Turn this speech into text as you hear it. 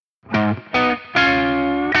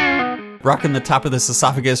rocking the top of this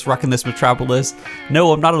esophagus, rocking this metropolis.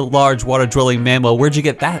 No, I'm not a large water-dwelling mammal. Where'd you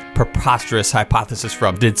get that preposterous hypothesis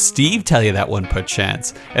from? Did Steve tell you that one,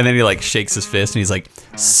 perchance? And then he like shakes his fist and he's like,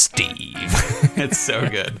 Steve. It's so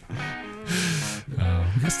good.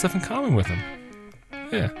 We got stuff in common with him.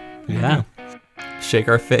 Yeah. Shake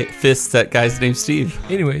our fists at guys named Steve.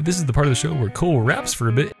 Anyway, this is the part of the show where Cole raps for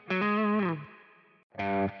a bit.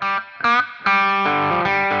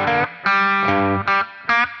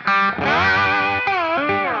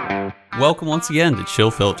 Welcome once again to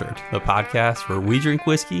Chill Filtered, the podcast where we drink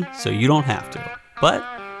whiskey so you don't have to, but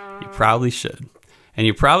you probably should. And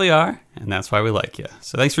you probably are, and that's why we like you.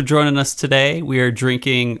 So thanks for joining us today. We are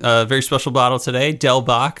drinking a very special bottle today, Del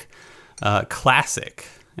Bach Classic.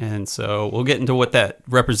 And so we'll get into what that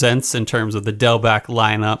represents in terms of the Del Bach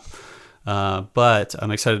lineup. But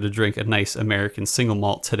I'm excited to drink a nice American single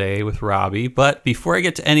malt today with Robbie. But before I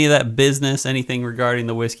get to any of that business, anything regarding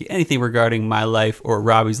the whiskey, anything regarding my life or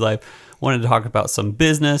Robbie's life, I wanted to talk about some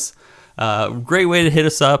business. Great way to hit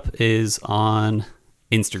us up is on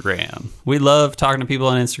Instagram. We love talking to people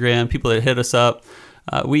on Instagram, people that hit us up.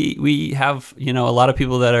 We have, a lot of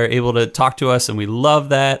people that are able to talk to us, and we love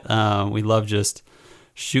that. We love just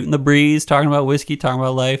shooting the breeze, talking about whiskey, talking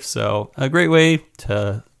about life. So a great way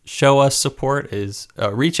to show us support is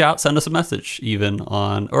reach out, send us a message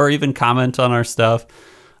or even comment on our stuff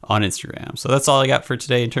on Instagram. So that's all I got for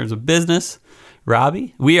today in terms of business.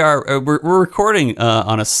 Robbie, we're recording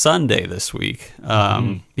on a Sunday this week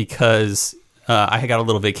because I got a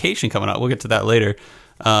little vacation coming up. We'll get to that later.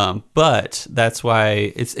 But that's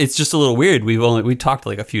why it's just a little weird. We talked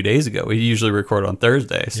like a few days ago. We usually record on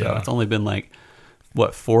Thursday, so It's only been like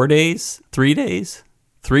 4 days, 3 days,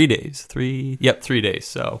 3 days, 3 days.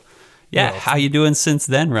 So yeah, how you doing since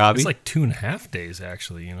then, Robbie? It's like 2.5 days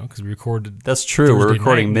actually, because we recorded. That's true. Thursday we're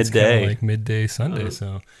recording night, midday, like midday Sunday.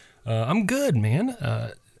 So I'm good, man.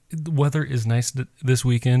 The weather is nice this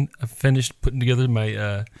weekend. I finished putting together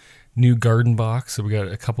my new garden box, so we got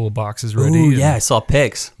a couple of boxes ready. Ooh, yeah, I saw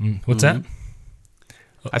pics. What's that?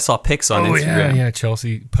 I saw pics on Instagram. Yeah.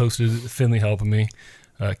 Chelsea posted Finley helping me.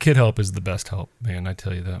 Kid help is the best help, man. I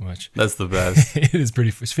tell you that much. That's the best. It is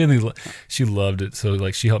pretty. Finley, she loved it. So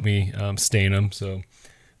like she helped me stain them. So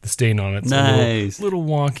the stain on it's nice. a little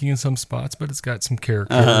wonky in some spots, but it's got some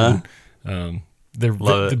character. And,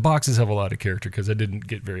 the boxes have a lot of character because I didn't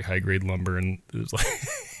get very high grade lumber, and it was like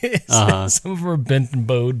some of them are bent and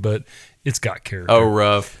bowed, but it's got character. Oh,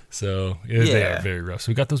 rough. So they are very rough.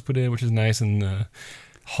 So we got those put in, which is nice, and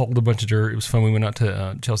hauled a bunch of dirt. It was fun. We went out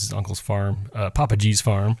to Chelsea's uncle's farm, Papa G's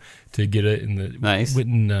farm, to get it. Nice. Went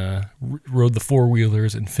and rode the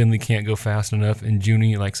 4-wheelers, and Finley can't go fast enough, and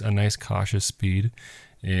Junie likes a nice cautious speed.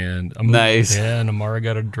 And nice. Yeah, and Amara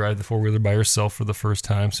got to drive the 4-wheeler by herself for the first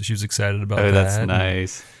time, so she was excited about that. Oh, that's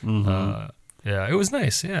nice. Yeah, it was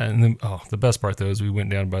nice. Yeah, and then the best part though is we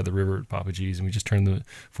went down by the river at Papa G's, and we just turned the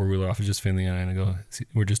 4-wheeler off. It's just Finley and I go,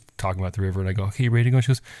 we're just talking about the river, and I go, "Okay, you ready to go?" She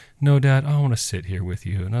goes, "No, Dad, I want to sit here with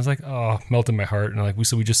you." And I was like, "Oh," melted my heart. And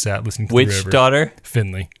we just sat listening to the river. Which daughter?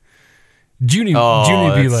 Finley. Junie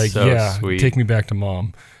be like, so "Yeah, sweet. Take me back to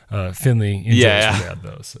Mom." Finley enjoys her dad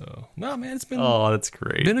though, so no, man, it's been that's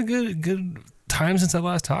great. Been a good time since I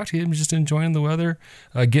last talked to you. I'm just enjoying the weather,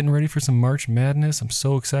 getting ready for some March Madness. I'm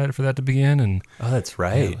so excited for that to begin. And that's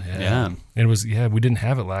right. Yeah. And it was we didn't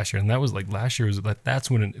have it last year, and that was like last year was like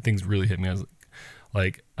that's when things really hit me. I was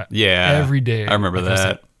like every day. I remember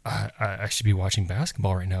that. I should be watching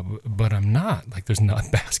basketball right now, but I'm not. Like there's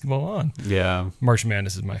not basketball on. Yeah. March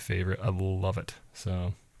Madness is my favorite. I love it.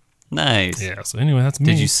 So. Nice. Yeah. So anyway, that's me.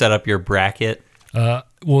 Did you set up your bracket? So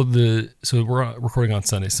we're recording on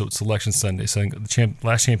Sunday, so it's Selection Sunday. So the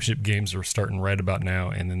last championship games are starting right about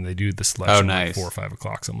now, and then they do the selection at 4 or 5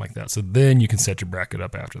 o'clock, something like that. So then you can set your bracket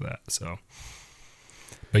up after that. So,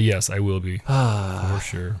 but yes, I will be for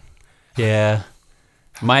sure. Yeah.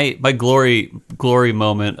 My glory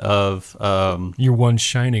moment of your one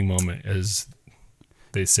shining moment, as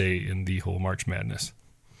they say in the whole March Madness.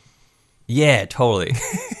 Yeah, totally.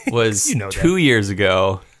 Was 2 years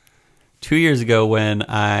ago. 2 years ago when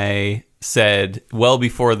I said, well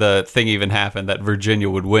before the thing even happened, that Virginia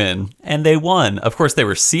would win. And they won. Of course, they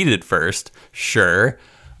were seeded first, sure.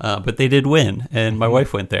 But they did win. And my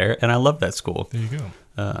wife went there, and I love that school. There you go.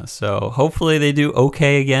 So hopefully they do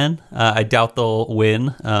okay again. I doubt they'll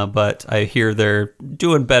win, but I hear they're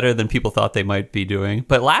doing better than people thought they might be doing.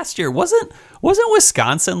 But last year, wasn't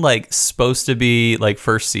Wisconsin like supposed to be like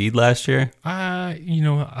first seed last year? I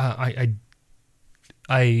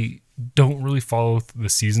don't really follow the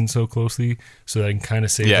season so closely, so that I can kind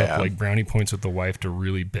of save up like brownie points with the wife to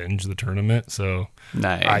really binge the tournament. So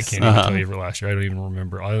nice. I can't even tell you for last year. I don't even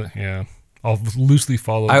remember. I'll loosely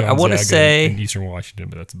follow Gonzaga I want to say in Eastern Washington,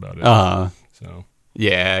 but that's about it. So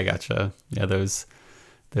yeah, I gotcha. Yeah, those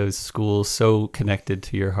schools so connected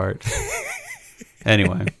to your heart.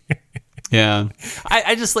 Anyway. Yeah.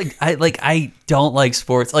 I don't like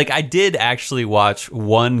sports. Like, I did actually watch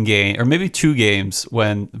one game or maybe two games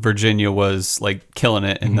when Virginia was like killing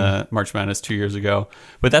it in the March Madness 2 years ago.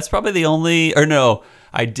 But that's probably the only, or no,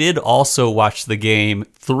 I did also watch the game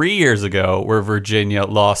 3 years ago where Virginia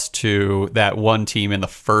lost to that one team in the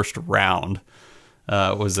first round.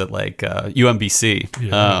 Was it like UMBC?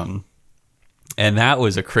 Yeah. And that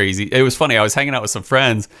was it was funny. I was hanging out with some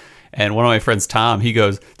friends, and one of my friends, Tom, he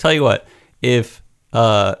goes, tell you what, if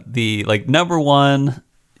the like number one,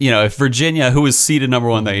 if Virginia, who was seeded number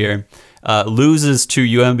one that year, loses to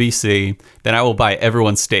UMBC, then I will buy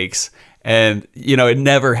everyone steaks. And, it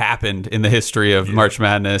never happened in the history of March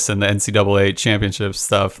Madness and the NCAA championship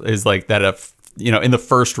stuff is like that, in the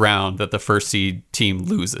first round that the first seed team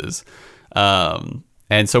loses. And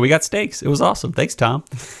so we got steaks. It was awesome. Thanks, Tom.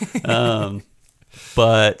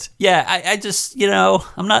 But yeah, I just,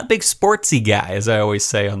 I'm not a big sportsy guy, as I always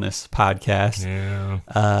say on this podcast.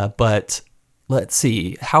 Yeah. But let's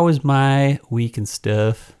see. How was my week and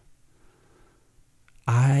stuff?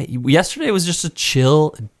 Yesterday was just a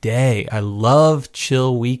chill day. I love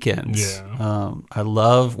chill weekends. Yeah. I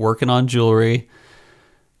love working on jewelry.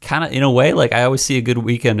 Kind of in a way, like I always see a good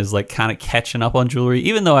weekend as like kind of catching up on jewelry.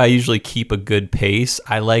 Even though I usually keep a good pace,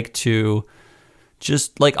 I like to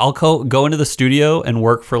just like I'll go into the studio and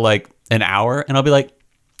work for like an hour, and I'll be like,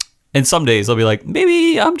 and some days I'll be like,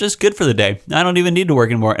 maybe I'm just good for the day. I don't even need to work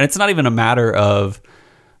anymore. And it's not even a matter of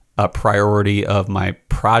a priority of my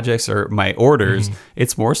projects or my orders.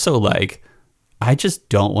 It's more so like I just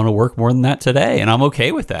don't want to work more than that today, and I'm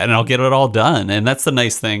okay with that, and I'll get it all done. And that's the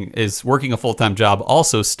nice thing is working a full-time job,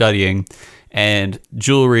 also studying, and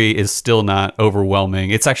jewelry is still not overwhelming.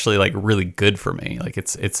 It's actually like really good for me. Like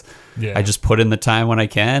it's I just put in the time when I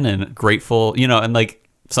can, and grateful, and like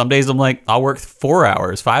some days I'm like, I'll work 4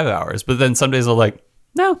 hours, 5 hours, but then some days I'm like,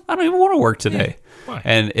 no, I don't even want to work today. Why?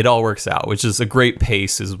 And it all works out, which is a great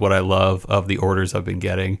pace is what I love of the orders I've been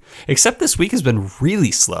getting. Except this week has been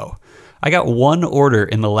really slow. I got one order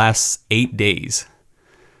in the last 8 days.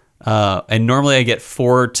 And normally I get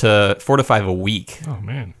 4 to 5 a week. Oh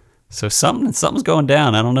man. So something's going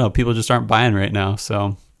down. I don't know. People just aren't buying right now.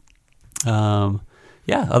 So,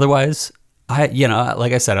 yeah, otherwise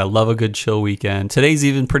like I said, I love a good chill weekend. Today's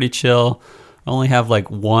even pretty chill. I only have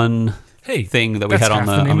like one thing that we had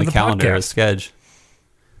on the calendar as schedule.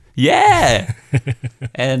 Yeah.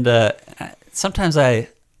 And sometimes I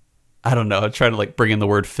don't know. I'm trying to like bring in the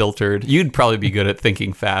word filtered. You'd probably be good at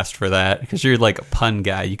thinking fast for that because you're like a pun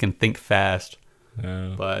guy. You can think fast.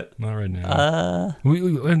 But not right now.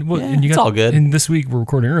 It's all good. And this week we're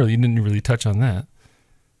recording early. You didn't really touch on that.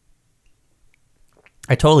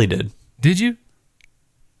 I totally did. Did you?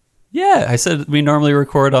 Yeah, I said we normally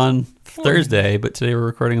record on Thursday, but today we're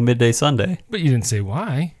recording a midday Sunday. But you didn't say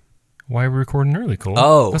why. Why we're recording early, Cole?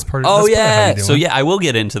 Oh, that's part of. Oh, that's yeah. Part of how you so yeah, I will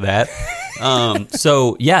get into that.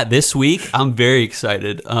 So yeah, this week I'm very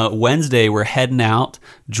excited. Wednesday we're heading out,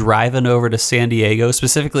 driving over to San Diego,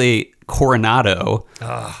 specifically Coronado,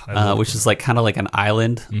 which is like kind of like an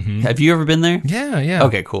island. Have you ever been there? Yeah.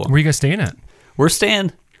 Okay, cool. Where are you guys staying at? We're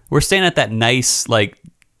staying at that nice like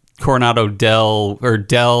Coronado Del.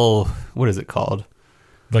 What is it called?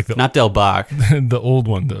 Like not Del Bach, the old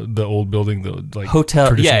one, the old building, the like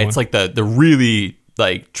hotel. Yeah, it's like the really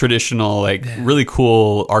like traditional, like really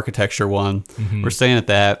cool architecture one. We're staying at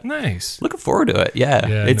that. Nice. Looking forward to it.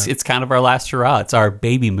 Yeah, it's kind of our last hurrah. It's our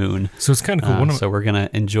baby moon. So it's kind of cool. So we're gonna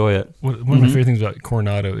enjoy it. One of my favorite things about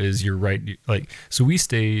Coronado is you're right. Like, so we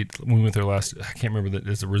stayed when we went there last. I can't remember that.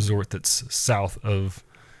 There's a resort that's south of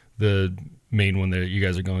the main one that you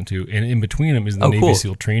guys are going to, and in between them is the Navy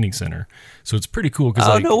SEAL Training Center. So it's pretty cool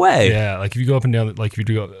because no way. Yeah, like if you go up and down, like if you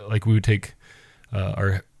do, like we would take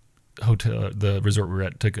our hotel, the resort we were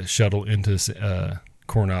at, took a shuttle into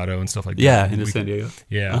Coronado and stuff like that. Yeah, into San Diego.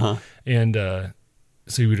 Yeah, and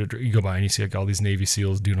so you go by and you see like all these Navy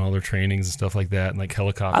SEALs doing all their trainings and stuff like that, and like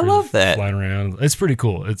helicopters. I love that. Flying around. It's pretty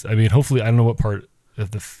cool. Hopefully, I don't know what part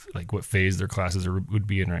of what phase their classes would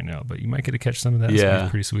be in right now, but you might get to catch some of that. Yeah, so it's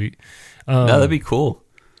pretty sweet. No, that'd be cool.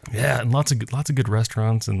 Yeah, and lots of good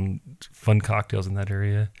restaurants and fun cocktails in that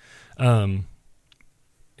area. And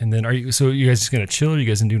then you guys just gonna chill? Are you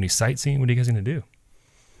guys gonna do any sightseeing? What are you guys gonna do?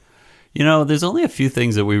 There's only a few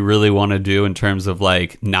things that we really want to do in terms of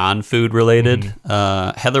like non-food related.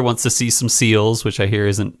 Heather wants to see some seals, which I hear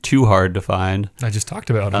isn't too hard to find. I just talked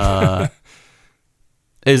about them.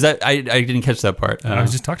 Is that I didn't catch that part. I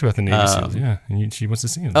just talked about the Navy SEALs, yeah, and she wants to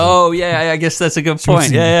see them. Oh yeah, I guess that's a good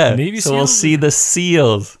point. Yeah. Navy so SEALs? we'll see the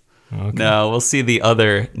seals. Okay. No, we'll see the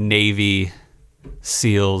other Navy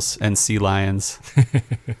SEALs and sea lions.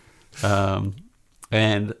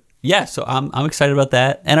 And yeah, so I'm excited about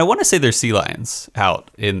that. And I want to say there's sea lions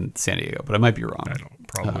out in San Diego, but I might be wrong. I don't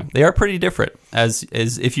probably. They are pretty different. As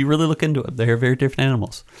if you really look into it, they are very different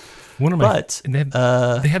animals. One of my, and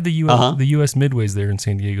they have the U.S. Midways there in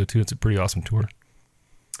San Diego too. It's a pretty awesome tour.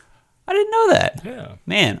 I didn't know that. Yeah,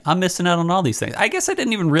 man, I'm missing out on all these things. I guess I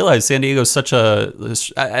didn't even realize San Diego is such a.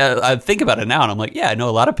 I think about it now, and I'm like, yeah, I know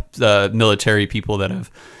a lot of military people that have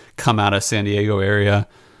come out of San Diego area,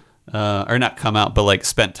 or not come out, but like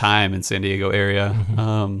spent time in San Diego area.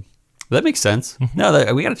 That makes sense.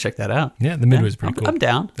 No, we got to check that out. Yeah, the Midway is pretty cool. I'm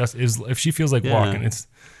down. If she feels like walking, it's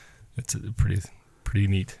a pretty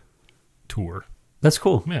neat tour. That's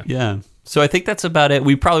cool. Yeah. So I think that's about it.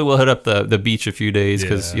 We probably will hit up the beach a few days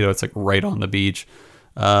because it's like right on the beach.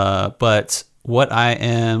 But what I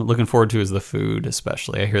am looking forward to is the food,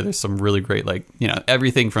 especially. I hear there's some really great, like,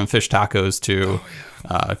 everything from fish tacos to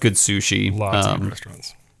good sushi. Lots of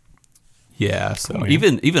restaurants. Yeah. So cool,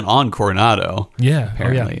 even on Coronado,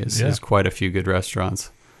 apparently is quite a few good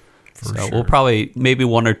restaurants. We'll probably maybe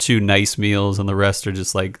one or two nice meals, and the rest are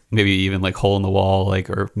just like maybe even like hole in the wall, like,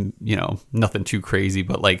 or nothing too crazy,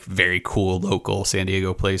 but like very cool local San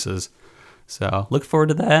Diego places. So look forward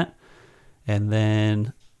to that. And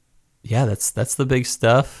then that's the big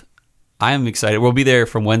stuff. I am excited. We'll be there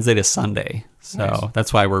from Wednesday to Sunday, so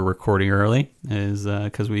That's why we're recording early, is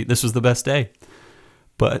because this was the best day.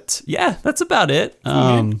 But yeah, that's about it.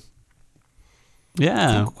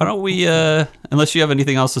 Yeah. Why don't we, unless you have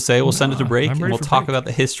anything else to say, we'll send it to break and we'll talk about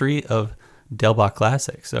the history of Del Bach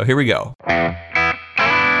Classic. So here we go.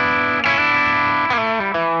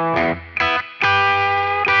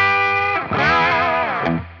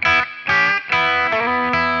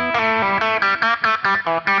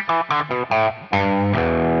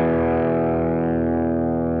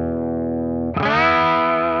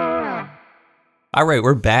 All right,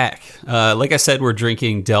 we're back. Like I said, we're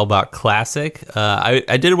drinking Del Bach Classic.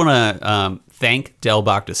 I did want to thank Del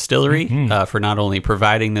Bach Distillery for not only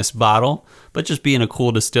providing this bottle, but just being a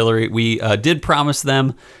cool distillery. We did promise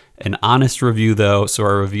them an honest review, though, so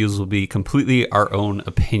our reviews will be completely our own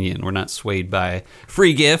opinion. We're not swayed by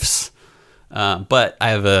free gifts, but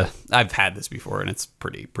I've had this before, and it's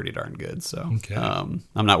pretty darn good. So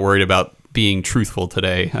I'm not worried about being truthful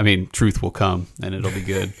today. I mean, truth will come, and it'll be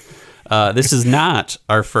good. This is not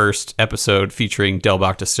our first episode featuring Del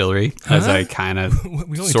Bach Distillery, as I kind of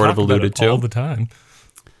sort of alluded to all the time.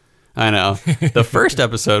 I know. The first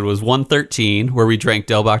episode was 113, where we drank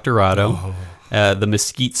Del Bach Dorado, the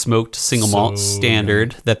mesquite smoked single malt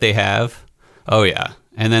standard that they have. Oh, yeah.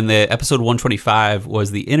 And then the episode 125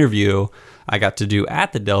 was the interview I got to do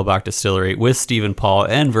at the Del Bach Distillery with Stephen Paul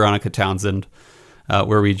and Veronica Townsend,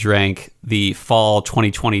 where we drank the fall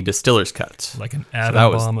 2020 Distiller's Cut. Like an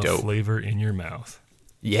atom bomb of flavor in your mouth.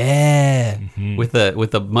 Yeah, with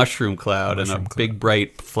a mushroom cloud and a big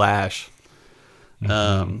bright flash.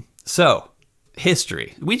 So,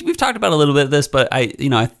 history. We've talked about a little bit of this, but I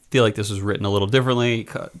feel like this was written a little differently.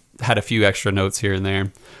 Had a few extra notes here and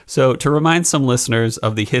there. So, to remind some listeners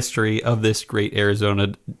of the history of this great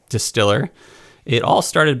Arizona distiller, it all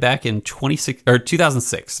started back in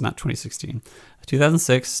 2006, not 2016.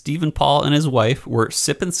 2006, Stephen Paul and his wife were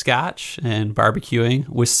sipping scotch and barbecuing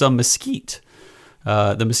with some mesquite.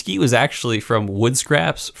 The mesquite was actually from wood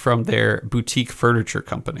scraps from their boutique furniture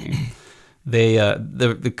company. They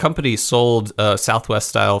the company sold Southwest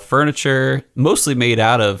style furniture, mostly made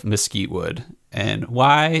out of mesquite wood. And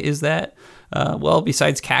why is that? Well,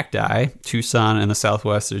 besides cacti, Tucson and the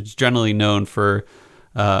Southwest is generally known for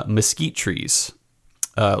mesquite trees.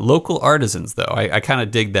 Local artisans, though, I kind of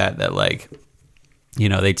dig that like,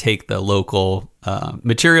 they take the local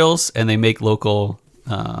materials and they make local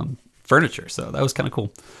furniture. So that was kind of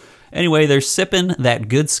cool. Anyway, they're sipping that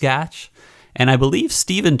good scotch. And I believe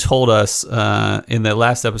Stephen told us in the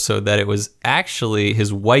last episode that it was actually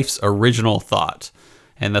his wife's original thought.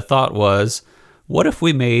 And the thought was, what if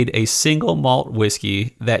we made a single malt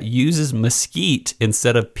whiskey that uses mesquite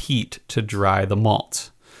instead of peat to dry the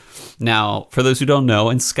malt? Now, for those who don't know,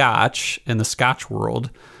 in the Scotch world,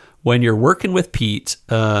 when you're working with peat,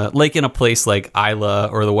 like in a place like Islay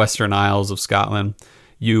or the Western Isles of Scotland,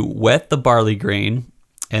 you wet the barley grain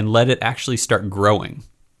and let it actually start growing.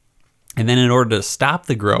 And then in order to stop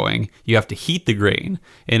the growing, you have to heat the grain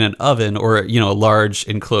in an oven or, a large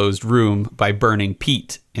enclosed room by burning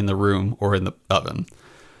peat in the room or in the oven.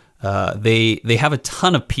 They have a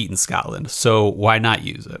ton of peat in Scotland, so why not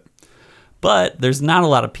use it? But there's not a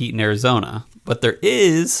lot of peat in Arizona, but there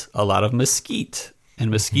is a lot of mesquite.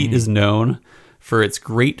 And mesquite is known for its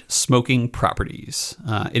great smoking properties.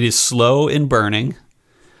 It is slow in burning.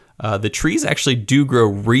 The trees actually do grow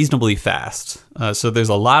reasonably fast. So there's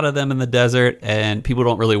a lot of them in the desert, and people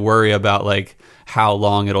don't really worry about like how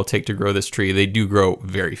long it'll take to grow this tree. They do grow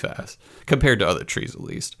very fast compared to other trees, at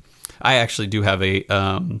least. I actually do have a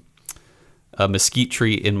mesquite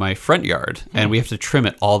tree in my front yard, and we have to trim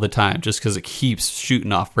it all the time just because it keeps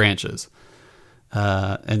shooting off branches.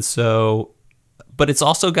 But it's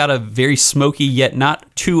also got a very smoky yet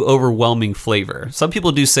not too overwhelming flavor. Some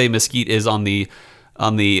people do say mesquite is on the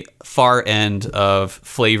far end of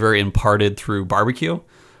flavor imparted through barbecue,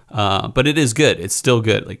 but it is good. It's still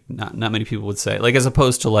good. Like not many people would say, like as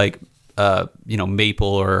opposed to like maple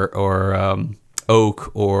or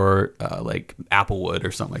oak or like applewood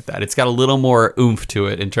or something like that. It's got a little more oomph to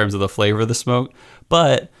it in terms of the flavor of the smoke,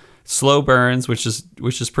 but slow burns, which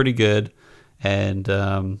is pretty good, and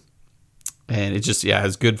it just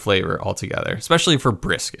has good flavor altogether, especially for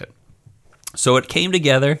brisket. So it came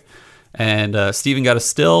together. And Steven got a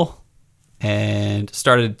still and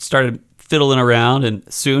started fiddling around, and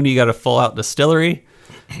soon he got a full-out distillery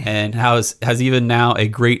and has even now a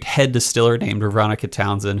great head distiller named Veronica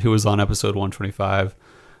Townsend, who was on episode 125.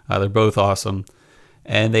 They're both awesome.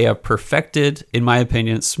 And they have perfected, in my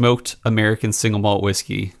opinion, smoked American single malt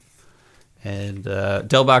whiskey. And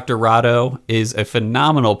Del Bach Dorado is a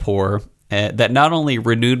phenomenal pour that not only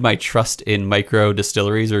renewed my trust in micro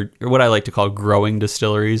distilleries, or what I like to call growing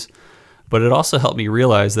distilleries, but it also helped me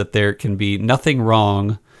realize that there can be nothing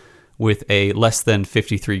wrong with a less than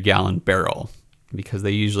 53-gallon barrel, because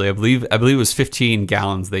they usually, I believe it was 15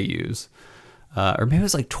 gallons they use, or maybe it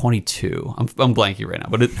was like 22. I'm blanking right now,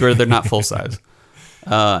 but they're not full size.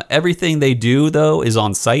 Everything they do though is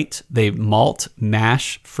on site. They malt,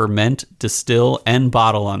 mash, ferment, distill, and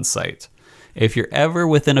bottle on site. If you're ever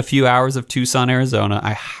within a few hours of Tucson, Arizona,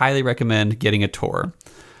 I highly recommend getting a tour.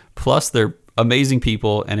 Plus, they're amazing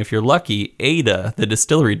people, and if you're lucky, Ada, the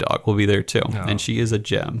distillery dog, will be there too, and she is a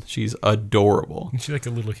gem. She's adorable. Is she like a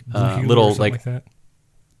little or like that?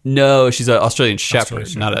 No, she's an Australian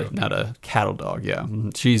Shepherd, not a cattle dog. Yeah,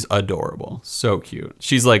 she's adorable, so cute.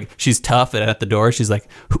 She's tough, and at the door, she's like,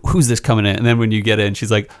 "Who's this coming in?" And then when you get in,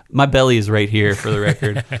 she's like, "My belly is right here," for the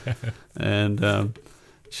record, and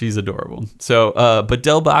she's adorable. So, but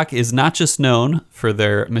Del Bach is not just known for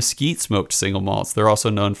their mesquite smoked single malts. They're also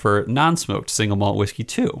known for non-smoked single malt whiskey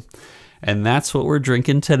too. And that's what we're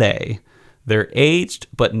drinking today. They're aged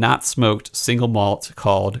but not smoked single malt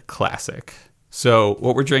called Classic. So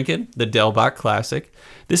what we're drinking, the Del Bach Classic.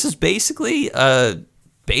 This is basically, I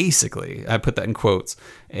put that in quotes,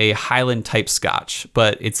 a Highland type Scotch,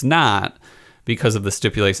 but it's not, because of the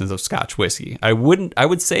stipulations of Scotch whiskey. I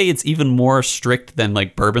would say it's even more strict than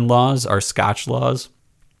like bourbon laws or Scotch laws.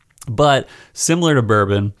 But similar to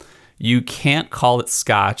bourbon, you can't call it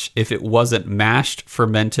Scotch if it wasn't mashed,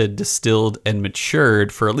 fermented, distilled, and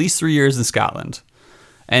matured for at least 3 years in Scotland.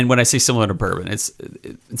 And when I say similar to bourbon, it's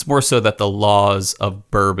more so that the laws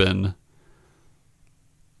of bourbon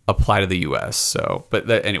apply to the U.S. So, but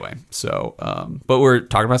we're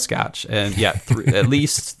talking about Scotch, and at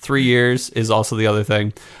least 3 years is also the other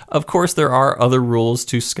thing. Of course, there are other rules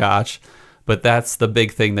to Scotch, but that's the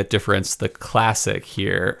big thing that differentiates the Classic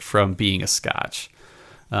here from being a Scotch.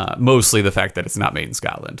 Mostly the fact that it's not made in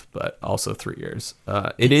Scotland, but also 3 years.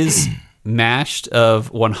 It is mashed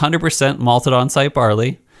of 100% malted on-site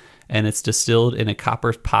barley, and it's distilled in a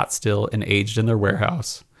copper pot still and aged in their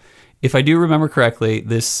warehouse. If I do remember correctly,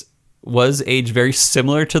 this was aged very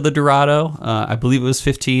similar to the Dorado. I believe it was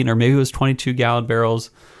 15 or maybe it was 22-gallon barrels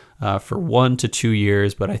for 1 to 2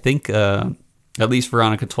 years. But I think at least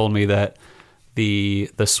Veronica told me that the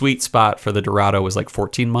sweet spot for the Dorado was like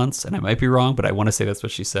 14 months, and I might be wrong, but I want to say that's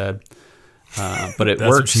what she said. But it that's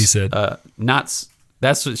works. What she said.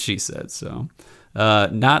 That's what she said. So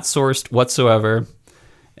not sourced whatsoever,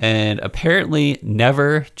 and apparently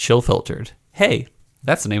never chill filtered. Hey.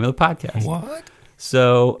 That's the name of the podcast. What?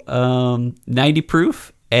 So 90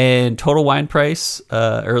 proof and total wine price,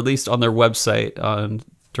 or at least on their website, on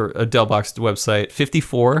Del Bach's website,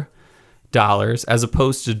 $54, as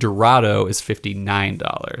opposed to Dorado is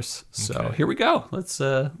 $59. So Here we go. Let's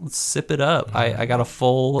sip it up. I got a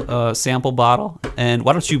full sample bottle, and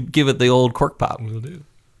why don't you give it the old cork pop? Will do.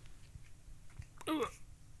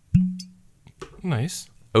 Nice.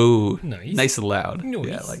 Oh, nice and loud. Nice.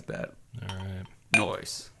 Yeah, I like that.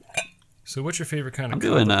 Nice. So what's your favorite kind of I'm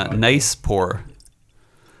doing a nice pour.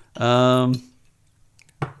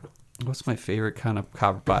 What's my favorite kind of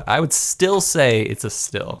copper pot? I would still say it's a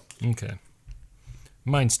still. Okay.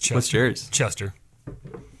 Mine's Chester. What's yours? Chester.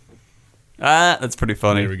 That's pretty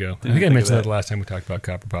funny. There we go. I think I mentioned that the last time we talked about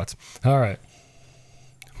copper pots. All right.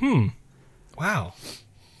 Wow.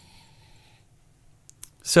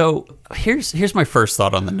 So here's my first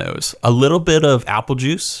thought on the nose. A little bit of apple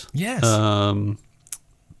juice. Yes.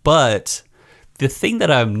 But the thing that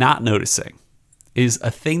I'm not noticing is a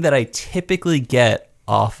thing that I typically get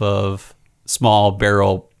off of small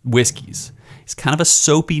barrel whiskeys. It's kind of a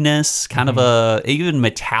soapiness, kind of a even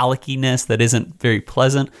metallic-iness that isn't very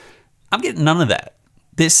pleasant. I'm getting none of that.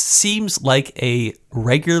 This seems like a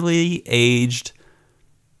regularly aged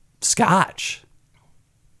Scotch,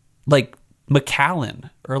 like Macallan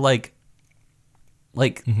or like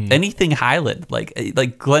anything Highland, like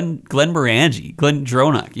Glenmorangie,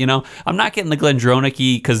 Glendronach. You know, I'm not getting the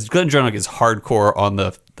Glendronach-y because Glendronach is hardcore on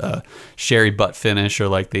the sherry butt finish or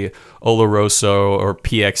like the Oloroso or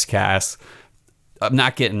PX cask. I'm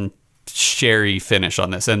not getting sherry finish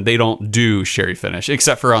on this, and they don't do sherry finish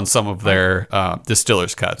except for on some of their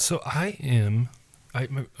distillers cuts. So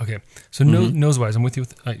okay. So nose wise, I'm with you.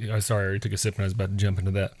 I sorry, I already took a sip and I was about to jump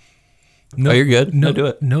into that. No, you're good. No, do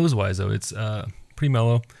it. Nose wise though, it's pretty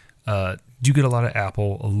mellow. Do you get a lot of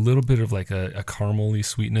apple, a little bit of like a caramely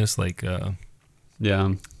sweetness, like yeah,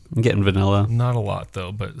 I'm getting vanilla. Not a lot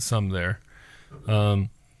though, but some there.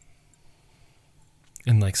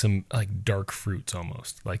 And like some like dark fruits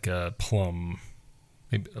almost, like a plum,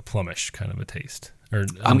 maybe a plumish kind of a taste. Or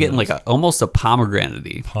I'm getting like almost a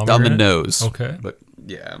pomegranate on the nose. Okay. But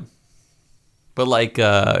yeah. But like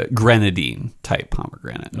grenadine type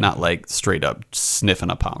pomegranate, not like straight up sniffing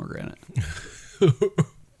a pomegranate.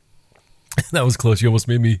 That was close. You almost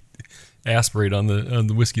made me aspirate on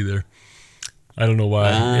the whiskey there. I don't know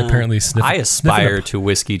why. Apparently sniffing. I aspire to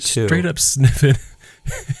whiskey too. Straight up sniffing.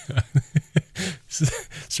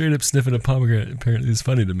 Straight up sniffing a pomegranate apparently is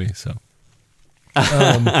funny to me. So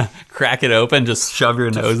crack it open, just shove your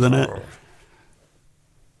nose in it.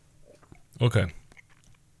 Okay.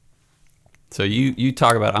 So you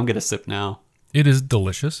talk about. I'm gonna sip now. It is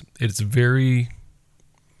delicious. It's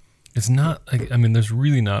not. I mean, there's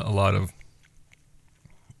really not a lot of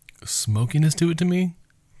smokiness to it to me,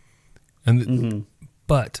 and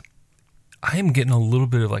but I am getting a little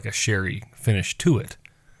bit of like a sherry finish to it.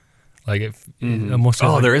 Like it almost.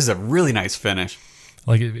 Oh, there is a really nice finish.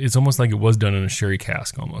 Like it's almost like it was done in a sherry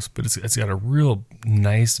cask almost, but it's got a real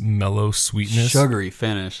nice mellow sweetness, sugary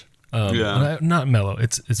finish. Not mellow.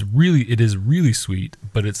 It is really sweet,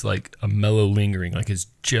 but it's like a mellow lingering. Like it's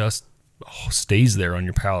just stays there on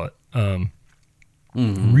your palate.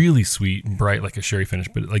 Really sweet and bright, like a sherry finish.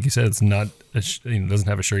 But like you said, it's not. It doesn't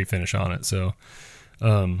have a sherry finish on it. So, yeah.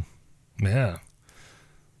 I'm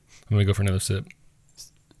gonna go for another sip.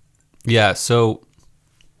 Yeah. So,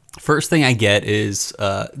 first thing I get is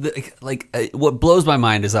what blows my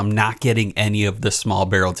mind is I'm not getting any of the small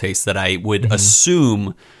barrel taste that I would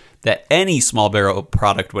assume that any small barrel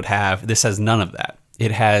product would have. This has none of that.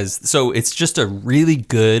 So it's just a really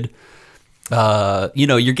good,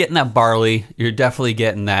 you're getting that barley. You're definitely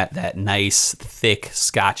getting that nice, thick,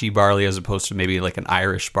 scotchy barley as opposed to maybe like an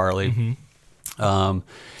Irish barley. But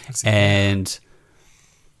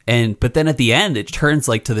then at the end, it turns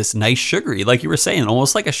like to this nice sugary, like you were saying,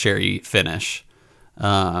 almost like a sherry finish,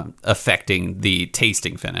 affecting the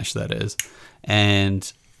tasting finish, that is.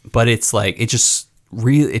 But it's like,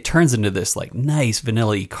 it turns into this like nice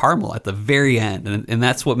vanilla-y caramel at the very end. And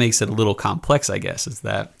that's what makes it a little complex, I guess, is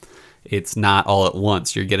that it's not all at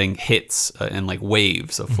once. You're getting hits and like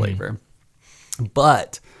waves of flavor.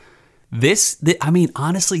 But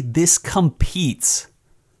honestly, this competes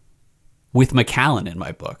with Macallan in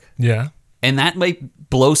my book. Yeah. And that might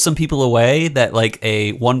blow some people away, that like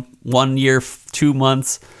a 1 year, 2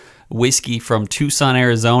 months whiskey from Tucson,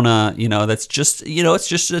 Arizona, that's just, it's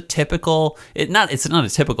just a typical, it's not a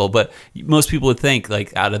typical, but most people would think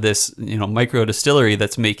like out of this, micro distillery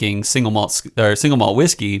that's making single malt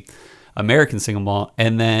whiskey, American single malt.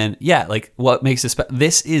 And then, like what makes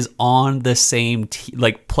this is on the same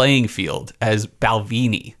playing field as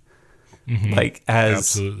Balvenie, like as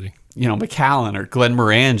absolutely, Macallan or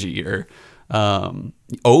Glenmorangie or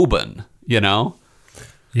Oban,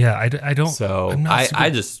 Yeah, I don't. So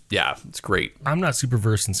it's great. I'm not super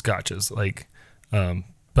versed in scotches,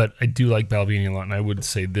 but I do like Balvenie a lot, and I would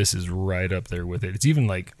say this is right up there with it. It's even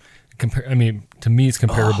like to me, it's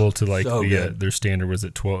comparable to like their standard. Was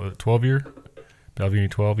it 12 year Balvenie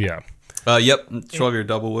 12? Yeah. Yep, 12 year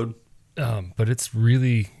double wood. But it's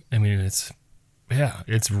really, it's Yeah,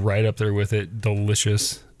 it's right up there with it.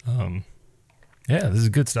 Delicious. Yeah, this is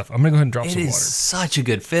good stuff. I'm gonna go ahead and drop some It water. is such a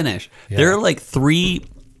good finish. Yeah. There are like three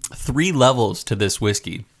levels to this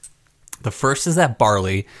whiskey. The first is that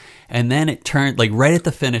barley, and then it turned like right at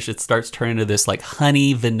the finish, it starts turning to this like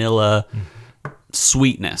honey vanilla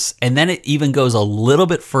sweetness, and then it even goes a little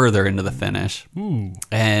bit further into the finish,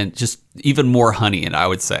 and just even more honey in it, I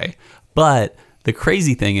would say. But the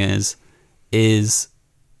crazy thing is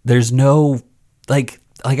there's no like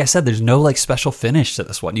I said, there's no like special finish to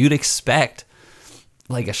this one. You'd expect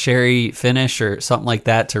like a sherry finish or something like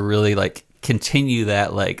that to really like continue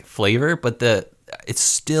that like flavor, but it's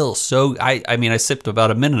still so I mean I sipped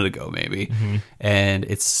about a minute ago maybe, and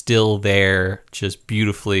it's still there, just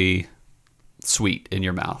beautifully sweet in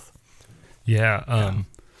your mouth. Yeah.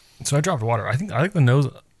 So I dropped water. I think I like the nose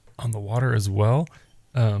on the water as well.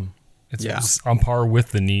 It's on par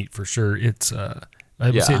with the neat for sure. It's I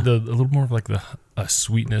would say a little more of like a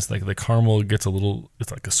sweetness, like the caramel gets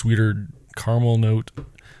it's like a sweeter caramel note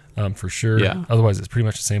for sure. Yeah. Otherwise it's pretty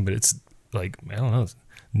much the same, but it's like, I don't know,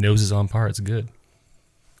 nose is on par. It's good.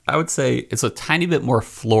 I would say it's a tiny bit more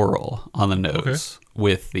floral on the nose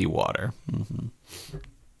with the water.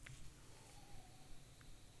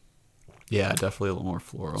 Yeah, definitely a little more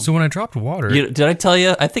floral. So when I dropped water, Did I tell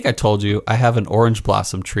you? I think I told you I have an orange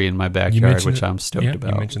blossom tree in my backyard, which I'm stoked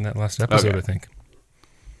about. You mentioned that last episode, I think.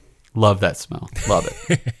 Love that smell. Love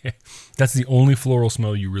it. That's the only floral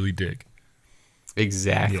smell you really dig.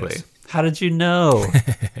 Exactly. Yes. How did you know?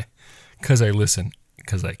 Because I listen.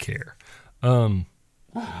 Because I care. I'm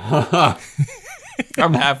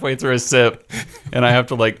halfway through a sip, and I have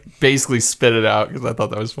to like basically spit it out because I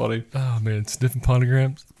thought that was funny. Oh man, sniffing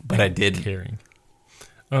ponograms. But I did. Caring.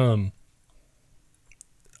 I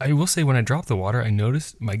will say when I dropped the water, I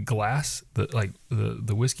noticed my glass,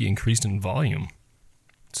 the whiskey increased in volume.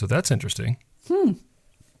 So that's interesting.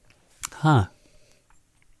 Huh.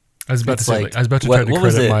 I was about to say, like, I was about to try to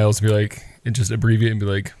credit Miles and be like, and just abbreviate and be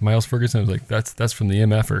like, Miles Ferguson. I was like, that's from the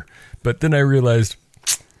MFer. But then I realized,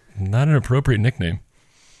 not an appropriate nickname.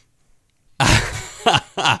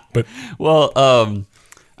 But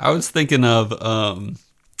I was thinking of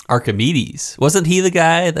Archimedes. Wasn't he the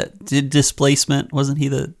guy that did displacement? Wasn't he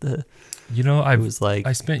the I was like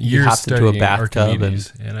I spent you years hopped into a studying bathtub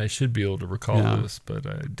Archimedes, and I should be able to recall this, but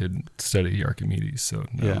I didn't study Archimedes, so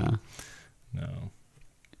no. No.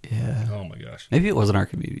 Yeah. Oh my gosh. Maybe it wasn't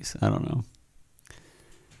Archimedes. I don't know.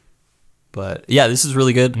 But yeah, this is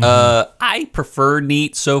really good. I prefer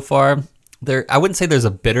neat so far. I wouldn't say there's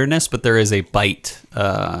a bitterness, but there is a bite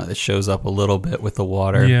that shows up a little bit with the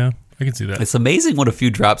water. Yeah, I can see that. It's amazing what a few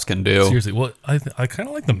drops can do. Seriously, well, I kind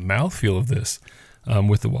of like the mouthfeel of this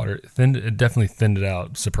with the water. It definitely thinned it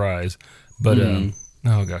out. Surprise, but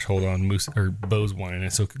oh gosh, hold on, Moose or Bo's whining.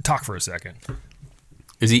 So talk for a second.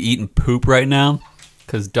 Is he eating poop right now?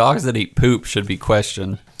 Because dogs that eat poop should be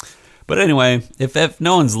questioned. But anyway, if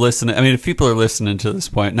no one's listening, I mean, if people are listening to this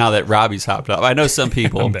point, now that Robbie's hopped up, I know some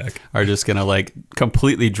people are just going to like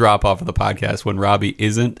completely drop off of the podcast when Robbie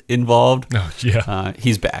isn't involved. Oh, yeah.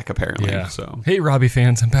 He's back, apparently. Yeah. So. Hey, Robbie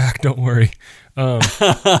fans, I'm back. Don't worry. That's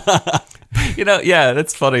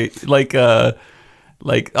funny. Like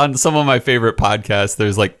on some of my favorite podcasts,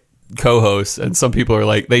 there's like co-hosts, and some people are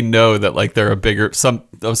like, they know that like they're a bigger, some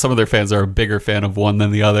of their fans are a bigger fan of one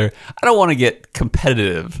than the other. I don't want to get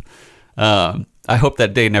competitive. I hope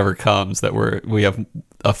that day never comes that we have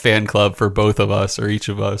a fan club for both of us or each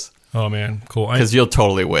of us. Oh man, cool. Because you'll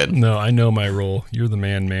totally win. No, I know my role. You're the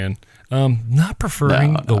man. Not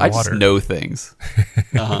preferring the water. I just know things.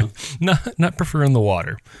 Not preferring the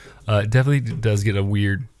water. Definitely does get a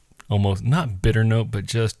weird, almost not bitter note, but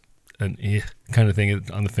just an kind of thing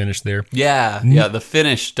on the finish there. Yeah, the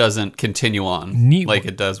finish doesn't continue on like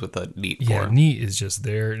it does with a neat pour. Yeah, neat is just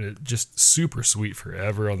there, and it just super sweet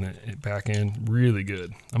forever on the back end. Really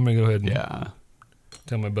good. I'm going to go ahead and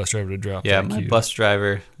tell my bus driver to drop that my cube. Bus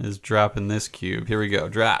driver is dropping this cube. Here we go.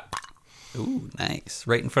 Drop. Ooh, nice.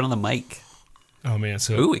 Right in front of the mic. Oh, man.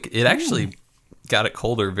 So Ooh, it actually got it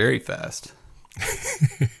colder very fast.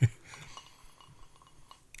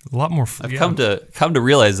 A lot more. I've come to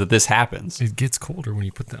realize that this happens. It gets colder when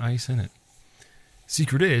you put the ice in it.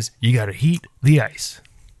 Secret is you got to heat the ice.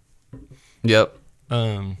 Yep.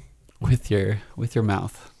 With your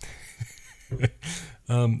mouth.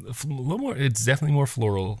 A little more. It's definitely more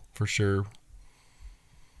floral for sure.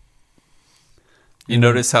 You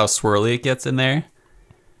notice how swirly it gets in there?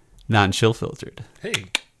 Non-chill filtered. Hey,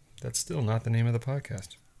 that's still not the name of the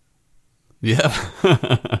podcast.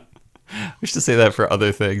 Yeah. We should say that for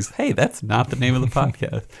other things. Hey, that's not the name of the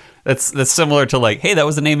podcast. That's similar to like, hey, that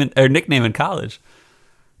was a nickname in college.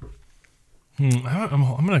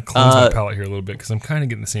 I'm going to cleanse my palate here a little bit because I'm kind of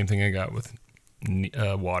getting the same thing I got with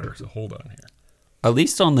water. So hold on here. At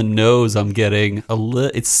least on the nose, I'm getting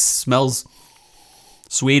it smells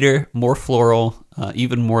sweeter, more floral,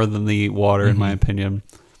 even more than the water, in my opinion.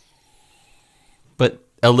 But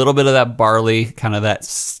a little bit of that barley, kind of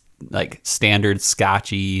that like standard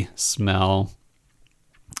Scotchy smell.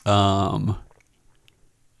 But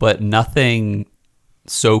nothing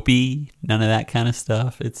soapy, none of that kind of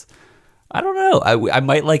stuff. I don't know. I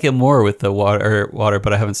might like it more with the water,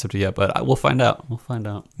 but I haven't sipped it yet. But we'll find out.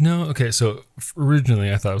 No, okay. So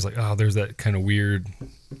originally I thought it was like, oh, there's that kind of weird,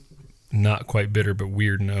 not quite bitter, but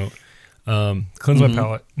weird note. Cleanse my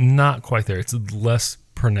palate, not quite there. It's less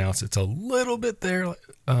pronounced. It's a little bit there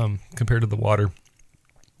compared to the water.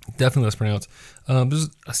 Definitely less pronounced. There's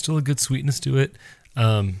still a good sweetness to it.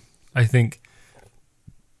 I think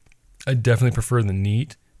I definitely prefer the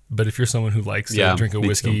neat. But if you're someone who likes to drink a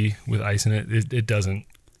whiskey with ice in it, it doesn't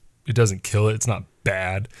kill it. It's not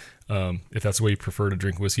bad. If that's the way you prefer to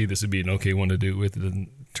drink whiskey, this would be an okay one to do with. It doesn't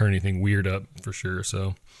turn anything weird up for sure.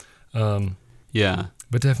 So, yeah.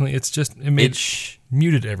 But definitely, it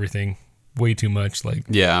muted everything way too much. Like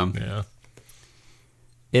yeah.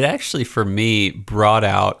 It actually, for me, brought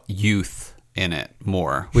out youth in it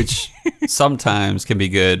more, which sometimes can be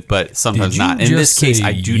good, but sometimes not. In this case,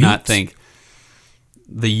 I do not think.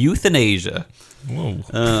 The euthanasia. Whoa.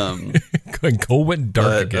 Cole went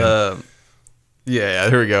dark again. Yeah,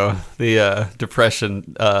 here we go. The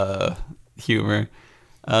depression humor.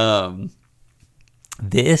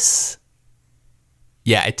 This,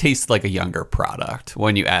 it tastes like a younger product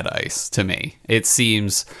when you add ice to me. It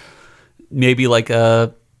seems maybe like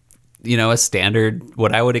a standard,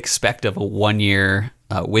 what I would expect of a 1 year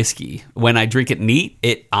whiskey. When I drink it neat,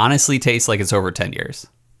 it honestly tastes like it's over 10 years.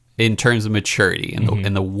 In terms of maturity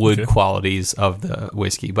and the wood qualities of the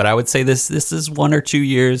whiskey. But I would say this is 1 or 2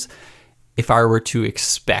 years if I were to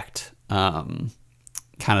expect kind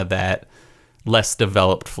of that less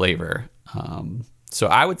developed flavor. So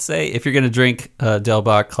I would say if you're going to drink Del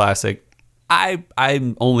Bach Classic,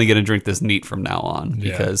 I'm only going to drink this neat from now on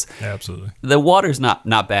because absolutely the water's not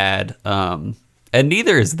bad. And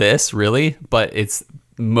neither is this really, but it's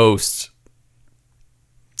most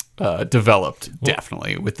developed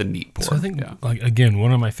definitely with the neat pour. So I think like again,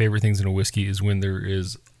 one of my favorite things in a whiskey is when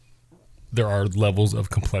there are levels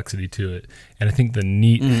of complexity to it, and I think the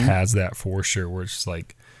neat has that for sure. Where it's just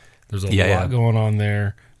like there's a lot going on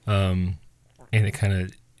there, and it kind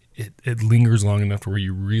of it lingers long enough to where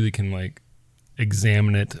you really can like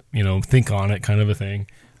examine it, think on it, kind of a thing.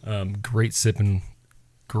 Great sipping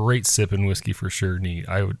whiskey for sure. Neat.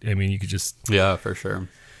 You could just for sure.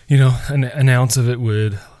 An ounce of it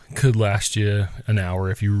could last you an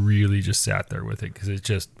hour if you really just sat there with it because it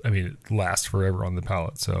lasts forever on the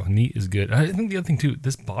palate. So neat is good. I think the other thing too,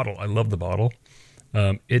 this bottle, I love the bottle.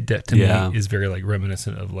 It to me is very like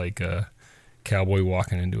reminiscent of like a cowboy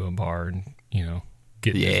walking into a bar and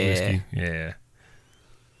getting his whiskey. Yeah.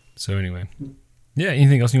 So anyway,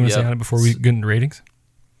 anything else you want to say on it before we get into ratings?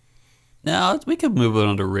 No, we could move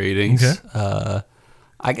on to ratings. Okay.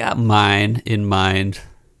 I got mine in mind.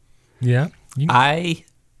 Yeah.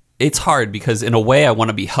 It's hard because in a way I want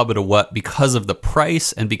to be Hubba to What because of the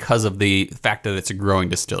price and because of the fact that it's a growing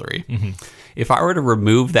distillery. If I were to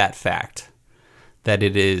remove that fact that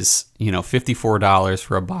it is, $54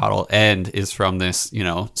 for a bottle and is from this,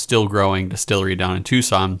 still growing distillery down in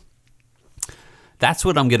Tucson, that's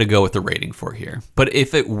what I'm going to go with the rating for here. But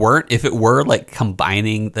if it were like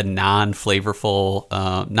combining the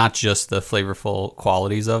non-flavorful, not just the flavorful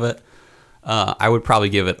qualities of it, I would probably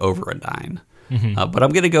give it over a 9. But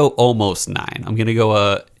I'm going to go almost 9. I'm going to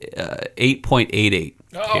go 8.88.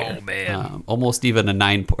 Oh, man. Almost even a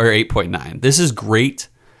 9 or 8.9. This is great,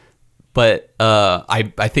 but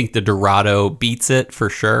I think the Dorado beats it for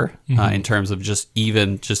sure in terms of just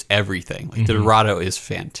everything. Like the Dorado is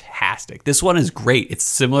fantastic. This one is great. It's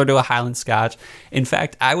similar to a Highland Scotch. In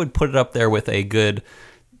fact, I would put it up there with a good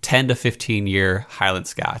 10 to 15 year Highland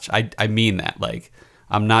Scotch. I mean that. Like,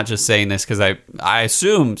 I'm not just saying this because I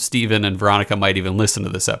assume Steven and Veronica might even listen to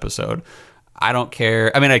this episode. I don't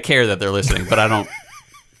care. I care that they're listening, but I don't.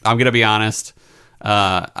 I'm going to be honest.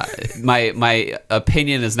 My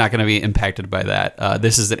opinion is not going to be impacted by that.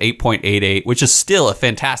 This is an 8.88, which is still a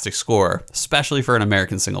fantastic score, especially for an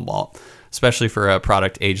American single malt, especially for a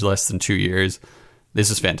product aged less than 2 years. This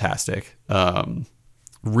is fantastic.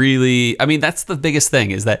 Really, that's the biggest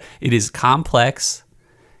thing is that it is complex.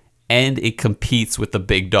 and it competes with the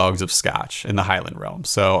big dogs of Scotch in the Highland realm.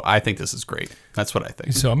 So I think this is great. That's what I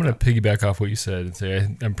think. So I'm going to piggyback off what you said and say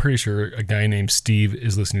I'm pretty sure a guy named Steve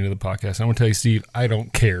is listening to the podcast. I'm going to tell you, Steve, I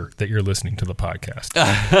don't care that you're listening to the podcast.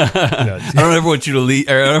 I don't ever want you to leave,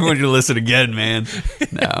 or I don't ever want you to listen again, man.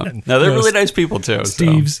 No, they're really nice people too.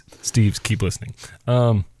 Steve's, keep listening.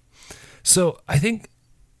 So I think.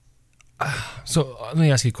 So let me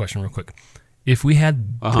ask you a question real quick. If we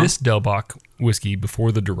had this Del Bach whiskey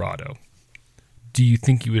before the Dorado, do you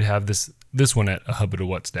think you would have this one at a Hubba to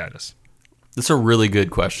What status? That's a really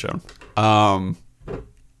good question. I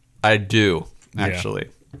do, actually.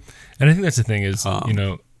 Yeah. And I think that's the thing is,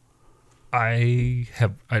 I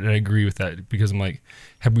agree with that because I'm like,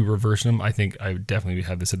 had we reversed them, I think I would definitely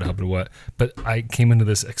have this at a Hubba to What. But I came into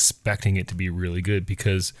this expecting it to be really good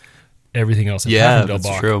because everything else in Del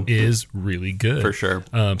Bach is really good. For sure.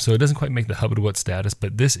 So it doesn't quite make the Hubba to What status,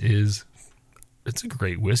 but it's a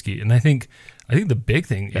great whiskey. And I think the big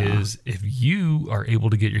thing is if you are able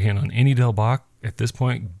to get your hand on any Del Bach at this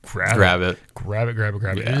point, grab it. Grab it.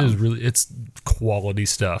 Yeah. It's quality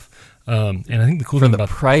stuff. And I think the cool thing about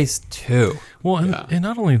the price too. Well, and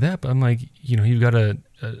not only that, but I'm like, you've got a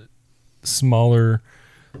smaller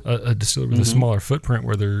a distillery with a smaller footprint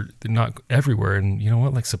where they're not everywhere, and you know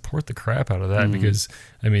what, like support the crap out of that because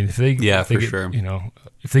I mean if they get to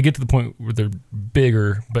the point where they're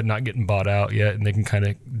bigger but not getting bought out yet and they can kind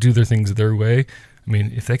of do their things their way, I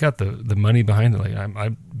mean if they got the money behind it, like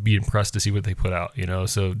I'd be impressed to see what they put out,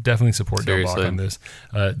 so definitely support Del Bach on this.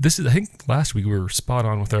 This is, I think last week we were spot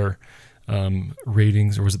on with our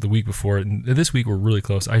ratings, or was it the week before? And this week we're really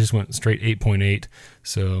close. I just went straight 8.8,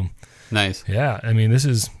 so nice. Yeah, I mean, this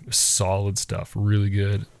is solid stuff. Really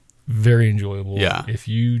good. Very enjoyable. Yeah. If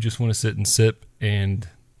you just want to sit and sip and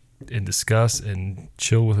discuss and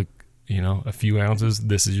chill with a few ounces,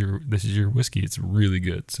 this is your whiskey. It's really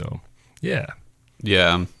good. So, yeah.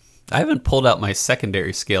 Yeah. I haven't pulled out my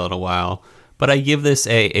secondary scale in a while, but I give this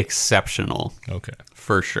a exceptional. Okay.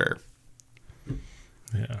 For sure.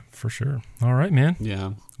 Yeah, for sure. All right, man.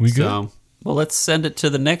 Yeah. We good? Well, let's send it to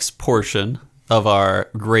the next portion of our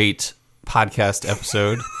great podcast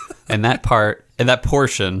episode. and that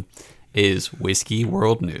portion is Whiskey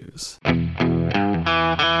World News.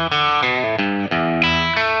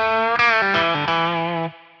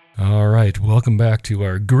 All right, welcome back to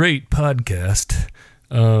our great podcast.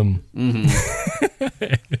 I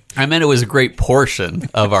meant it was a great portion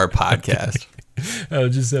of our podcast. I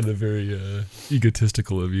just sounded very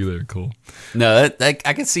egotistical of you there, Cole. No, I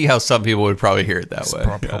can see how some people would probably hear it that way.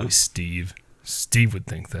 Probably Steve. Steve would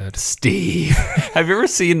think that. Steve. Have you ever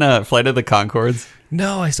seen Flight of the Conchords?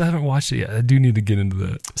 No, I still haven't watched it yet. I do need to get into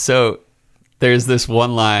that. So there's this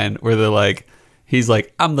one line where they're like, he's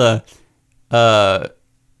like, I'm the,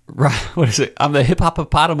 what is it? I'm the hip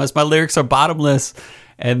hoppopotamus. My lyrics are bottomless.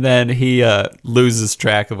 And then he loses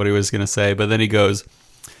track of what he was going to say. But then he goes,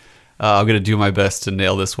 I'm going to do my best to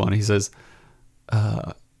nail this one. He says,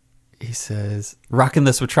 rocking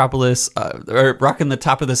this metropolis, or rocking the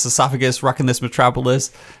top of this esophagus, rocking this metropolis.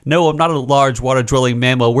 No, I'm not a large water-dwelling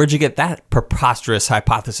mammal. Where'd you get that preposterous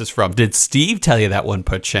hypothesis from? Did Steve tell you that one,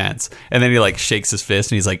 perchance? And then he like shakes his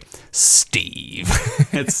fist and he's like, Steve.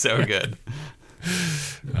 It's so good.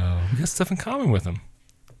 We got stuff in common with him.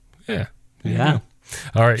 Yeah. Yeah.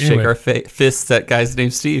 All right. Shake our fists at guys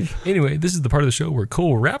named Steve. Anyway, this is the part of the show where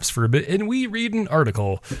Cole raps for a bit and we read an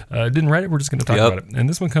article. Didn't write it. We're just going to talk about it. And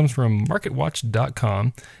this one comes from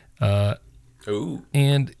marketwatch.com.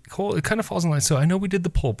 And Cole, it kind of falls in line. So I know we did the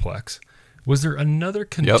Polplex. Was there another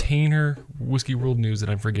container Whiskey World News that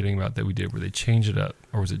I'm forgetting about that we did where they changed it up?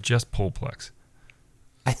 Or was it just Polplex?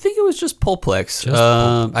 I think it was just Polplex.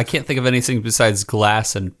 I can't think of anything besides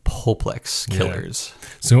glass and Polplex killers. Yeah.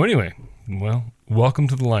 So anyway, well, welcome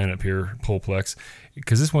to the lineup here, Polplex,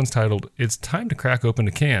 because this one's titled, It's Time to Crack Open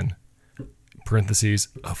a Can, parentheses,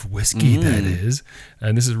 of whiskey, that is.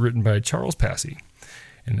 And this is written by Charles Passy.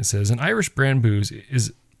 And it says, an Irish brand booze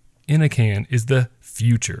is in a can is the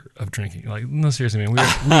future of drinking. Like, no, seriously,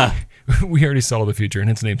 man, we already saw the future, and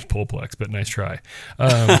its name's Polplex, but nice try.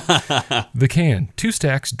 The can, 2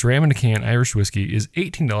 stacks, dram in a can Irish whiskey, is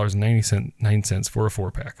 $18.99 for a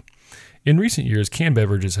 4-pack. In recent years, canned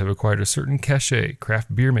beverages have acquired a certain cachet.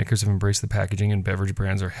 Craft beer makers have embraced the packaging, and beverage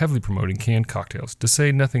brands are heavily promoting canned cocktails, to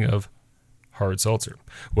say nothing of hard seltzer.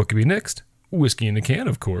 What could be next? Whiskey in a can,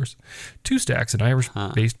 of course. 2 Stacks, an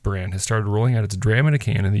Irish-based brand, has started rolling out its dram in a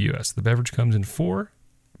can in the U.S. The beverage comes in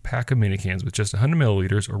 4-pack of mini cans with just 100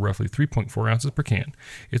 milliliters, or roughly 3.4 ounces per can.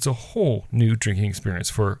 It's a whole new drinking experience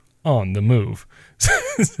for on the move.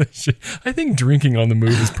 I think drinking on the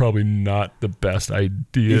move is probably not the best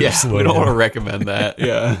idea. Yeah, we don't want to recommend that.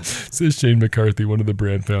 Yeah. Says Shane McCarthy, one of the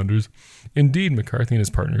brand founders. Indeed, McCarthy and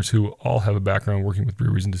his partners, who all have a background working with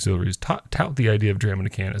breweries and distilleries, tout the idea of Dram in a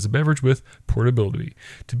can as a beverage with portability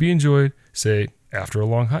to be enjoyed, say, after a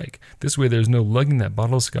long hike. This way, there's no lugging that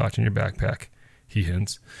bottle of scotch in your backpack, he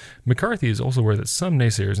hints. McCarthy is also aware that some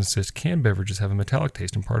naysayers insist canned beverages have a metallic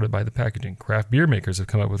taste imparted by the packaging. Craft beer makers have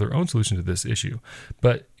come up with their own solution to this issue.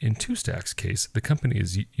 But in Two Stack's case, the company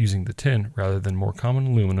is using the tin rather than more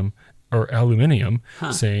common aluminium,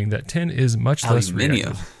 saying that tin is much less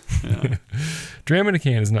reactive. Yeah. Dram in a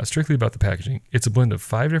can is not strictly about the packaging. It's a blend of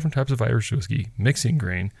 5 different types of Irish whiskey, mixing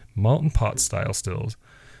grain, malt and pot styles.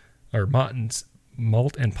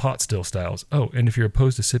 Oh, and if you're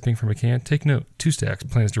opposed to sipping from a can, take note. Two Stacks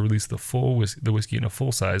plans to release the whiskey in a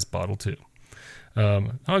full-size bottle too. I'll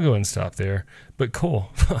go ahead and stop there. But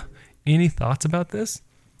Cole, any thoughts about this?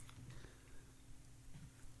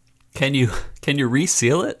 Can you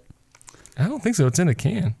reseal it? I don't think so. It's in a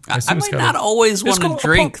can. I might not always want to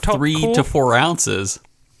drink 3 to 4 ounces.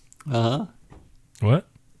 What?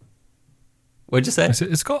 What'd you say? I said,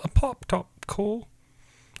 it's called a Pop Top, Cole.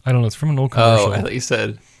 I don't know. It's from an old commercial. Oh, I thought you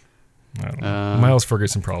said. I don't know. Miles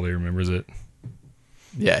Ferguson probably remembers it.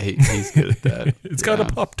 Yeah, he's good at that. It's got a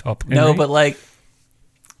pop top. No, but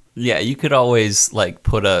you could always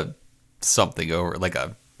put something over, like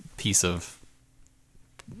a piece of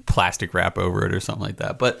plastic wrap over it or something like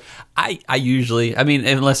that. But I usually,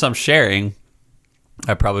 unless I'm sharing,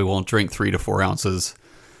 I probably won't drink 3 to 4 ounces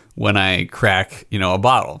when I crack, a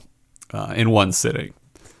bottle in one sitting.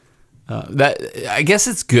 I guess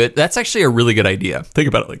it's good. That's actually a really good idea. Think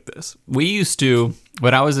about it like this. We used to,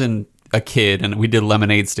 when I was a kid and we did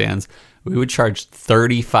lemonade stands, we would charge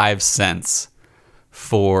 35 cents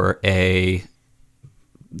for a,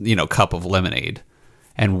 cup of lemonade.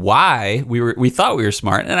 And why? We thought we were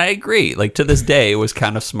smart, and I agree. To this day, it was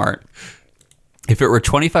kind of smart. If it were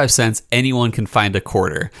 25 cents, anyone can find a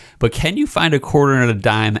quarter. But can you find a quarter and a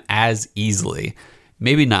dime as easily?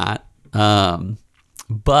 Maybe not.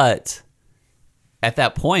 But at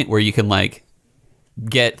that point where you can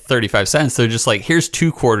get 35 cents, they're just here's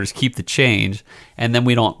 2 quarters, keep the change. And then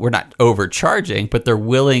we're not overcharging, but they're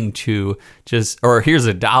willing to or here's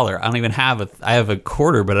 $1. I don't even I have a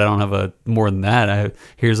quarter, but I don't have more than that.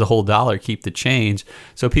 Here's a whole $1, keep the change.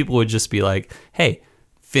 So people would just be like, hey,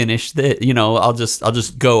 finish the, I'll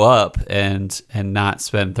just go up and not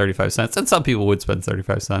spend 35 cents. And some people would spend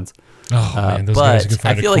 35 cents. Oh, man, those guys who can But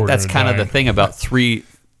find I feel like that's kind of the thing about 3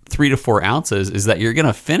 to 4 ounces is that you're going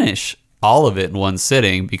to finish all of it in one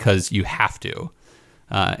sitting because you have to.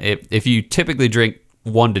 If you typically drink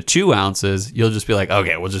 1 to 2 ounces, you'll just be like,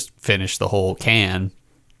 okay, we'll just finish the whole can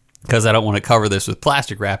because I don't want to cover this with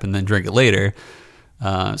plastic wrap and then drink it later.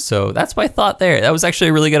 So that's my thought there. That was actually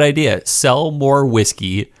a really good idea. Sell more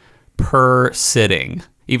whiskey per sitting,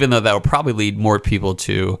 even though that will probably lead more people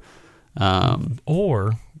to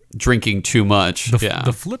or drinking too much.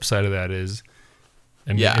 The flip side of that is,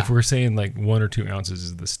 if we're saying 1 or 2 ounces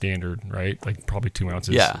is the standard, right? Probably 2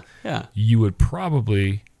 ounces. Yeah. You would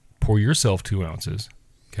probably pour yourself 2 ounces,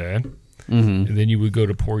 okay? Mm-hmm. And then you would go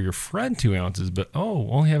to pour your friend 2 ounces, but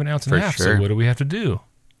only have 1.5 ounces. Sure. So what do we have to do?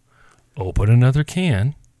 Open another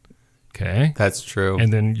can, okay? That's true.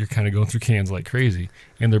 And then you're kind of going through cans like crazy,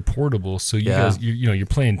 and they're portable. So you guys, you're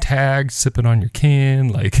playing tag, sipping on your can,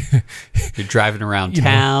 you're driving around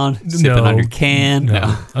town, sipping on your can.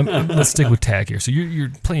 No. Let's stick with tag here. So you're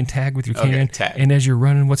playing tag with your can, tag. And as you're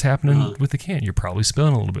running, what's happening with the can? You're probably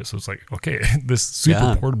spilling a little bit. So it's okay, this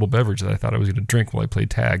super portable beverage that I thought I was going to drink while I played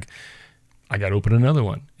tag, I got to open another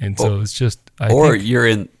one, and so it's just. You're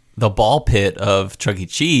in the ball pit of Chuck E.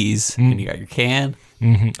 Cheese, and you got your can.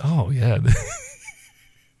 Mm-hmm. Oh, yeah.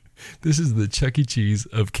 This is the Chuck E. Cheese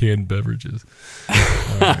of canned beverages.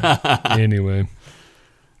 Anyway.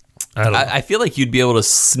 I feel like you'd be able to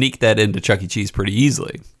sneak that into Chuck E. Cheese pretty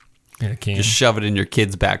easily. Yeah, can. Just shove it in your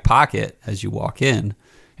kid's back pocket as you walk in,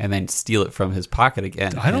 and then steal it from his pocket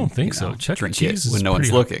again. I don't think so. Chuck E. Cheese is when no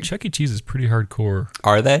one's looking. Chuck E. Cheese is pretty hardcore.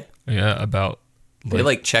 Are they? Yeah, about.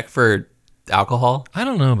 They check for alcohol? I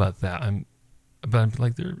don't know about that. I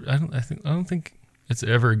don't think it's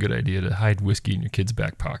ever a good idea to hide whiskey in your kid's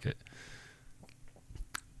back pocket.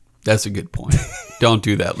 That's a good point. Don't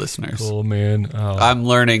do that, listeners. Cool, man. Oh. I'm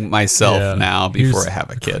learning myself now before I have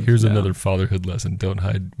a kid. Here's another fatherhood lesson. Don't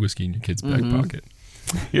hide whiskey in your kid's back pocket.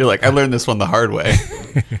 You're like, I learned this one the hard way.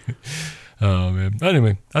 Oh, man.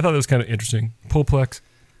 Anyway, I thought that was kind of interesting. Pullplex,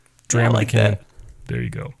 Dram in a can. There you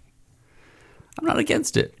go. I'm not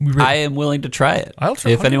against it. I am willing to try it. I'll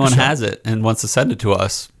try if anyone has it and wants to send it to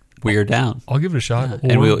us, we are down. I'll give it a shot.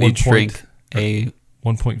 And we'll each drink a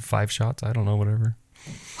 1.5 shots. I don't know, whatever.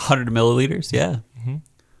 100 milliliters, yeah. Mm-hmm.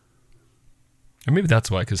 Or maybe that's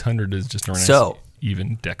why, because 100 is just a nice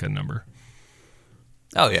even deca number.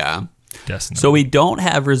 Oh, yeah. Decinum. So we don't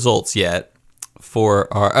have results yet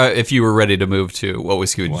for our... if you were ready to move to what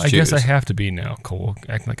whiskey would you choose? I guess I have to be now, Cole.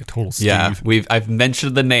 Acting like a total Steve. Yeah, I've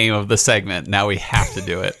mentioned the name of the segment. Now we have to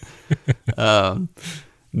do it.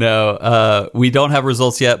 No, we don't have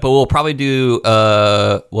results yet, but we'll probably do,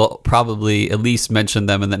 we'll probably at least mention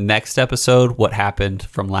them in the next episode, what happened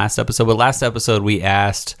from last episode. But last episode, we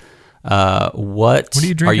asked, what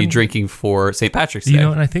are you drinking for St. Patrick's Day?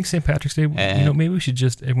 And I think St. Patrick's Day, maybe we should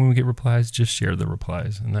just, when we get replies, just share the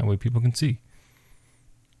replies, and that way people can see.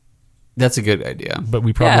 That's a good idea. But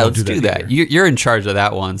we probably won't do that. You're in charge of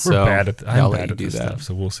that one, so I'm bad at this stuff,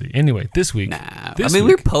 so we'll see. Anyway, this week.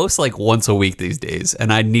 We post like once a week these days,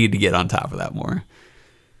 and I need to get on top of that more.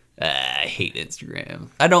 I hate Instagram.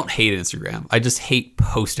 I don't hate Instagram. I just hate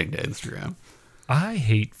posting to Instagram. I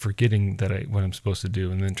hate forgetting what I'm supposed to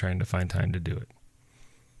do and then trying to find time to do it.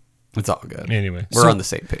 It's all good. Anyway. We're on the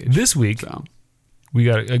same page. This week, we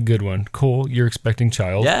got a good one. Cole, you're expecting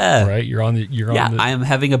child. Yeah. Right? I am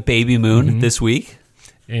having a baby moon this week.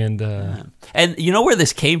 And you know where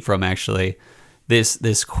this came from, actually?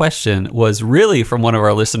 This question was really from one of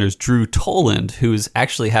our listeners, Drew Toland, who's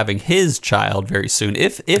actually having his child very soon.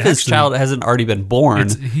 If his child hasn't already been born.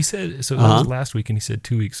 He said, so that was last week, and he said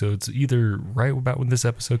 2 weeks. So it's either right about when this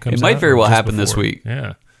episode comes out. It might very well happen this week.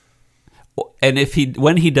 Yeah. And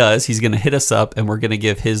when he does, he's going to hit us up, and we're going to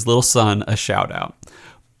give his little son a shout out.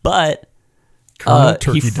 But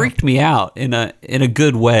he freaked me out in a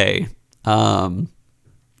good way.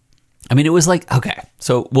 I mean, it was like, okay,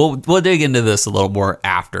 so we'll dig into this a little more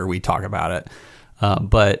after we talk about it.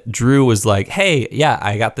 But Drew was like, hey, yeah,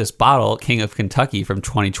 I got this bottle, King of Kentucky from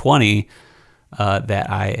 2020, that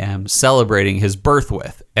I am celebrating his birth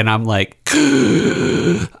with. And I'm like,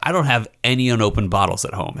 I don't have any unopened bottles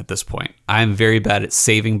at home at this point. I'm very bad at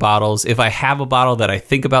saving bottles. If I have a bottle that I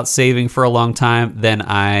think about saving for a long time, then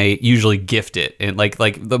I usually gift it. And like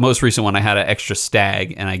the most recent one, I had an extra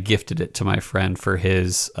stag and I gifted it to my friend for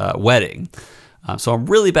his wedding. So I'm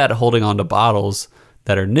really bad at holding on to bottles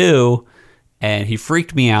that are new. And he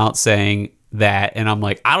freaked me out saying that. And I'm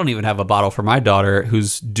like, I don't even have a bottle for my daughter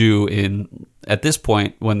who's due at this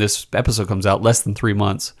point, when this episode comes out, less than 3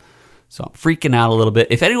 months. So I'm freaking out a little bit.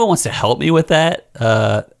 If anyone wants to help me with that,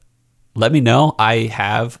 let me know. I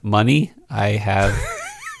have money. I have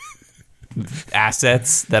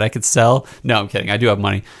assets that I could sell. No, I'm kidding. I do have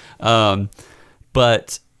money.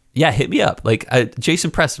 But yeah, hit me up. Like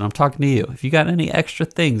Jason Preston, I'm talking to you. If you got any extra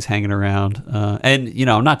things hanging around, and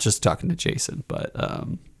I'm not just talking to Jason, but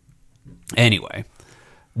anyway.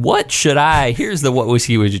 Here's what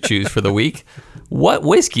whiskey would you choose for the week? What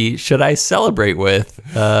whiskey should I celebrate with?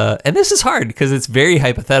 And this is hard because it's very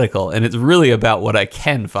hypothetical and it's really about what I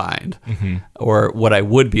can find or what I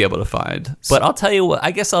would be able to find. But I'll tell you what,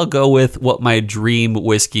 I guess I'll go with what my dream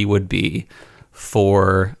whiskey would be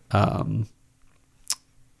for,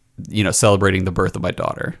 celebrating the birth of my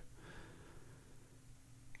daughter.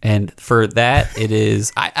 And for that, it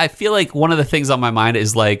is, I feel like one of the things on my mind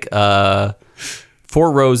is like,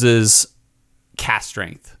 Four Roses cask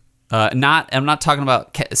strength. I'm not talking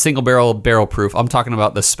about single barrel proof. I'm talking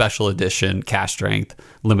about the special edition cask strength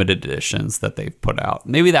limited editions that they've put out.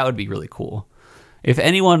 Maybe that would be really cool. If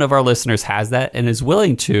any one of our listeners has that and is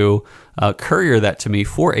willing to courier that to me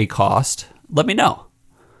for a cost, let me know.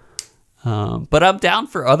 But I'm down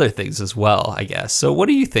for other things as well, I guess. So what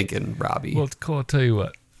are you thinking, Robbie? Well, Cole, I'll tell you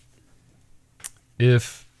what.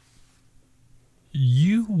 If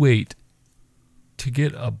you wait to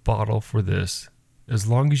get a bottle for this, as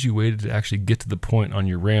long as you waited to actually get to the point on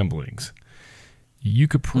your ramblings, you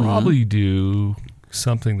could probably do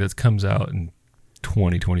something that comes out in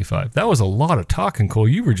 2025. That was a lot of talking, Cole.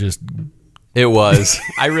 You were just... It was.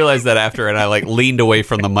 I realized that after, and I leaned away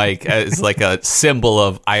from the mic as like a symbol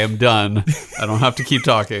of I am done. I don't have to keep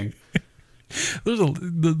talking.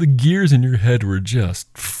 The gears in your head were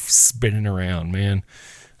just spinning around, man.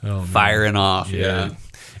 Oh, firing off. Yeah.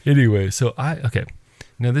 Anyway, so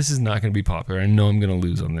now this is not going to be popular. I know I'm going to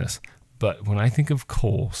lose on this, but when I think of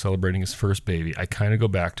Cole celebrating his first baby, I kind of go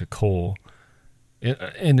back to Cole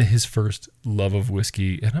and his first love of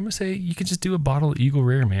whiskey. And I'm going to say you could just do a bottle of Eagle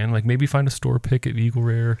Rare, man. Like maybe find a store pick at Eagle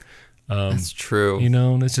Rare. That's true.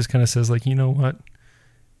 And this just kind of says like, you know what?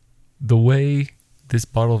 The way this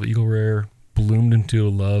bottle of Eagle Rare bloomed into a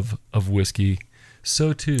love of whiskey,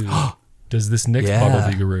 so too does this next bottle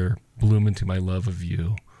of Eagle Rare bloom into my love of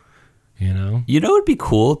you. It would be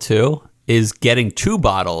cool too is getting 2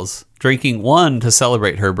 bottles, drinking one to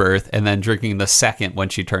celebrate her birth, and then drinking the second when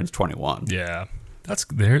she turns 21. Yeah. That's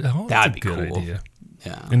there. Oh, That'd that's a be good cool. idea.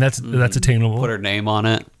 Yeah. And that's attainable. Put her name on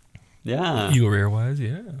it. Yeah. You rare wise,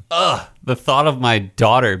 yeah. The thought of my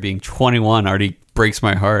daughter being 21 already breaks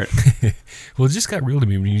my heart. Well, it just got real to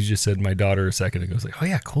me when you just said my daughter a second ago. I was like, oh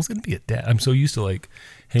yeah, Cole's gonna be a dad. I'm so used to like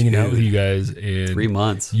hanging out with you guys and 3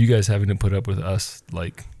 months. you guys having to put up with us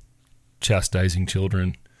like chastising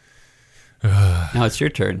children. Now it's your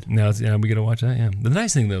turn. Now it's we gotta watch that. Yeah. The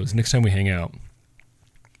nice thing though is next time we hang out,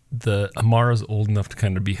 Amara's old enough to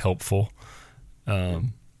kind of be helpful.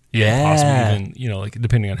 Possibly even, like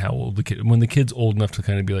depending on how old the kid. When the kid's old enough to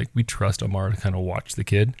kind of be like, we trust Amara to kind of watch the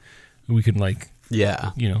kid. We can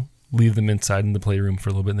leave them inside in the playroom for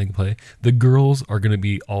a little bit and they can play. The girls are going to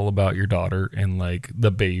be all about your daughter and like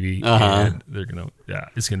the baby. And they're going to,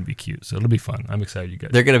 it's going to be cute. So it'll be fun. I'm excited you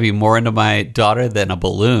guys. They're going to be more into my daughter than a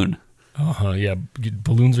balloon. Yeah.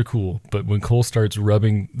 Balloons are cool. But when Cole starts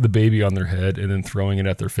rubbing the baby on their head and then throwing it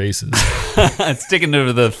at their faces. Sticking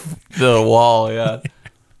to the wall, yeah.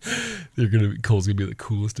 Cole's going to be the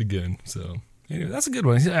coolest again. So. Anyway, that's a good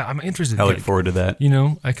one. Yeah, I'm interested. I look forward to that.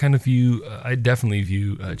 I kind of I definitely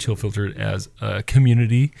view Chill Filtered as a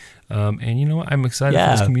community. And I'm excited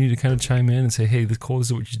for this community to kind of chime in and say, hey, Cole, this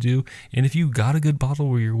is what you do. And if you got a good bottle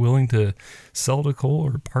where you're willing to sell to Cole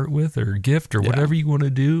or part with or gift or whatever you want to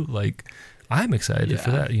do, like, I'm excited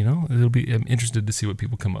for that, I'm interested to see what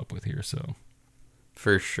people come up with here. So,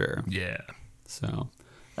 for sure. Yeah. So,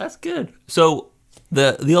 that's good. So,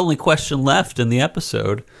 the only question left in the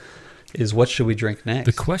episode is what should we drink next?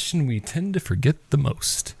 The question we tend to forget the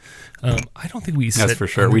most. I don't think we said... That's for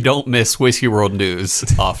sure. We don't miss Whiskey World News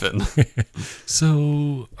often.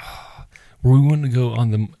 So, we want to go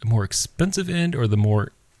on the more expensive end or the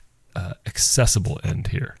more accessible end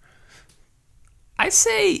here? I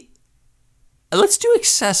say, let's do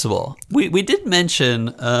accessible. We did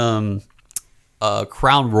mention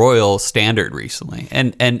Crown Royal Standard recently.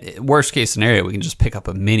 And worst case scenario, we can just pick up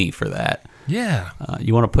a mini for that. Yeah.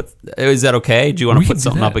 You want to is that okay? Do you want to put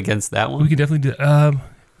something up against that one? We could definitely do that.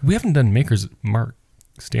 We haven't done Maker's Mark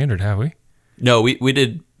Standard, have we? No, we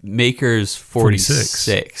did Maker's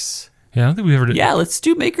 46. Yeah, I don't think we ever did. Yeah, let's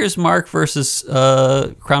do Maker's Mark versus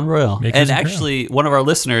Crown Royal. Makers and actually, one of our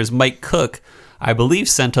listeners, Mike Cook, I believe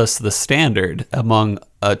sent us the Standard among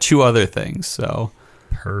 2 other things. So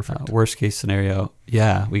perfect. Worst case scenario.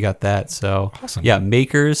 Yeah, we got that. So awesome. Yeah,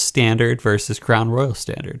 Maker's Standard versus Crown Royal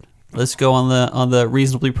Standard. Let's go on the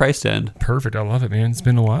reasonably priced end. Perfect. I love it, man. It's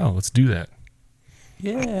been a while. Let's do that.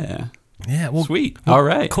 Yeah. Yeah. Well, sweet. Well, all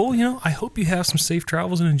right. Cole, I hope you have some safe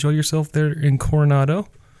travels and enjoy yourself there in Coronado.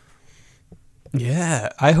 Yeah.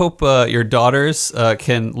 I hope your daughters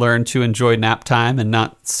can learn to enjoy nap time and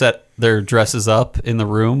not set their dresses up in the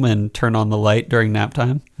room and turn on the light during nap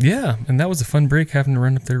time. Yeah. And that was a fun break, having to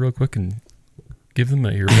run up there real quick and give them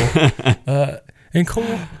an earful. And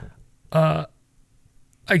Cole,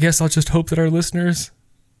 I guess I'll just hope that our listeners...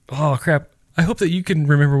 Oh, crap. I hope that you can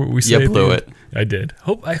remember what we say. You blew it. I did.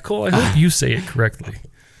 Cole, I hope you say it correctly.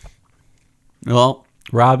 Well,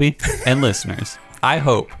 Robbie and listeners, I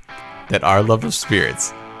hope that our love of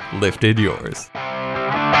spirits lifted yours.